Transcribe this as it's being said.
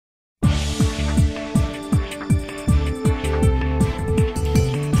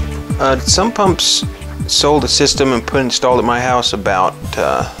SunPumps sold a system and installed at my house about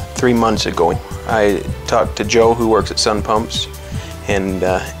 3 months ago. I talked to Joe, who works at SunPumps, and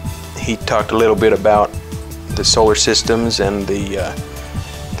he talked a little bit about the solar systems and the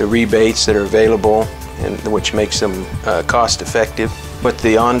rebates that are available, and which makes them cost effective. With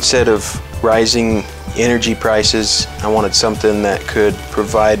the onset of rising energy prices, I wanted something that could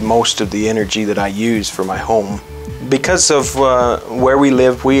provide most of the energy that I use for my home. Because of where we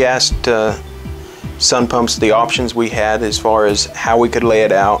live, we asked SunPumps the options we had as far as how we could lay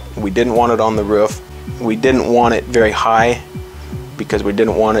it out. We didn't want it on the roof. We didn't want it very high because we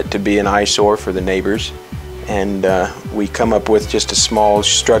didn't want it to be an eyesore for the neighbors. And we come up with just a small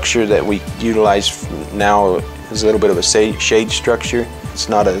structure that we utilize now as a little bit of a shade structure. It's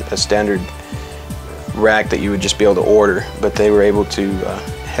not a standard rack that you would just be able to order, but they were able to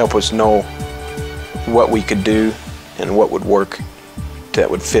help us know what we could do and what would work that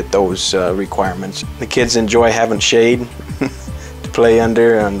would fit those requirements. The kids enjoy having shade to play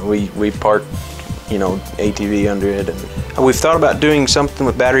under, and we park, you know, ATV under it. And we've thought about doing something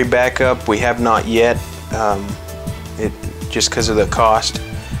with battery backup. We have not yet, just because of the cost,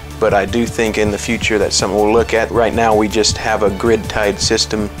 but I do think in the future that's something we'll look at. Right now we just have a grid-tied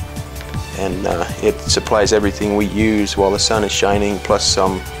system, and it supplies everything we use while the sun is shining, plus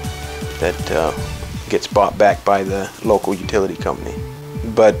some that gets bought back by the local utility company.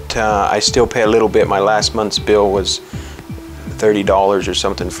 But I still pay a little bit. My last month's bill was $30 or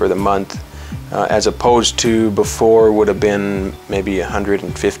something for the month, as opposed to before would have been maybe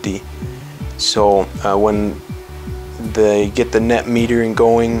 $150. So when they get the net metering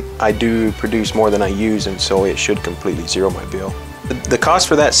going, I do produce more than I use, and so it should completely zero my bill. The cost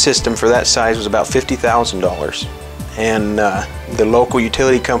for that system, for that size, was about $50,000, and the local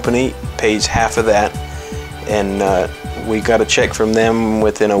utility company pays half of that, and we got a check from them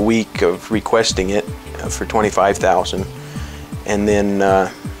within a week of requesting it for $25,000, and then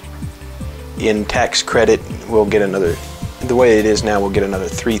in tax credit we'll get another, the way it is now, we'll get another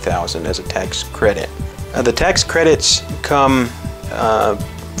 $3,000 as a tax credit. The tax credits come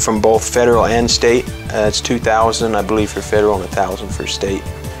from both federal and state. It's $2,000, I believe, for federal and $1,000 for state.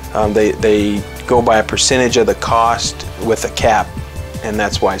 They go by a percentage of the cost with a cap, and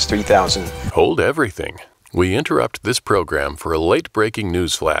that's why it's $3,000. Hold everything. We interrupt this program for a late-breaking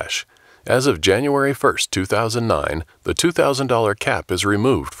news flash. As of January 1st, 2009, the $2,000 cap is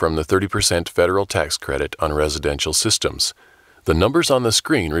removed from the 30% federal tax credit on residential systems. The numbers on the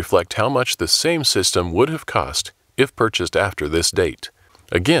screen reflect how much the same system would have cost if purchased after this date.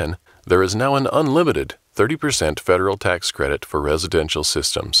 Again, there is now an unlimited 30% federal tax credit for residential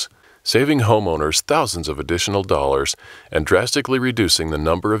systems, saving homeowners thousands of additional dollars and drastically reducing the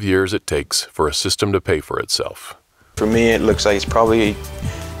number of years it takes for a system to pay for itself. For me, it looks like it's probably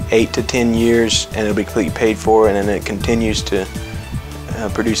 8 to 10 years and it'll be completely paid for, and then it continues to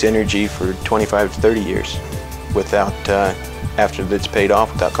produce energy for 25 to 30 years without after it's paid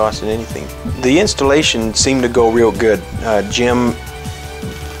off, without costing anything. The installation seemed to go real good. Jim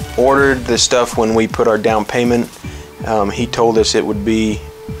ordered the stuff when we put our down payment. He told us it would be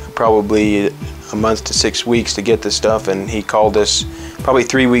probably a month to 6 weeks to get the stuff, and he called us probably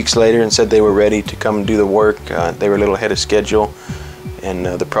 3 weeks later and said they were ready to come do the work. They were a little ahead of schedule, and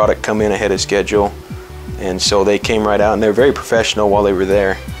the product come in ahead of schedule, and so they came right out, and they were very professional while they were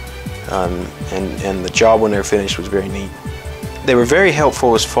there, and the job when they were finished was very neat. They were very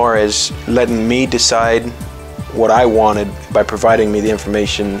helpful as far as letting me decide what I wanted by providing me the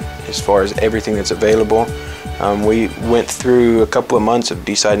information as far as everything that's available. We went through a couple of months of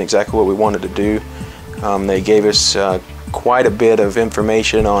deciding exactly what we wanted to do. They gave us quite a bit of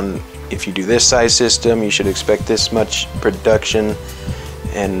information on, if you do this size system, you should expect this much production,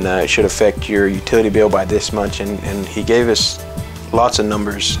 and it should affect your utility bill by this much, and he gave us lots of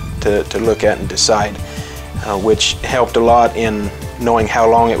numbers to look at and decide, which helped a lot in knowing how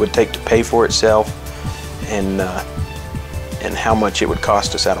long it would take to pay for itself, and how much it would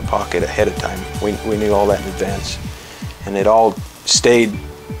cost us out of pocket ahead of time. We knew all that in advance, and it all stayed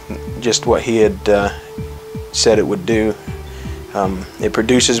just what he had said it would do. It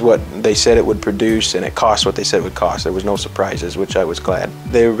produces what they said it would produce, and it costs what they said it would cost. There was no surprises, which I was glad.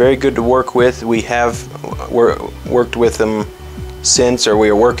 They were very good to work with. We have worked with them since, or we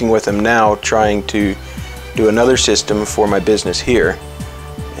are working with them now, trying to do another system for my business here,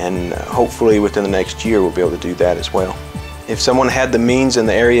 and hopefully within the next year we'll be able to do that as well. If someone had the means in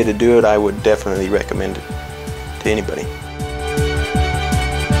the area to do it, I would definitely recommend it to anybody.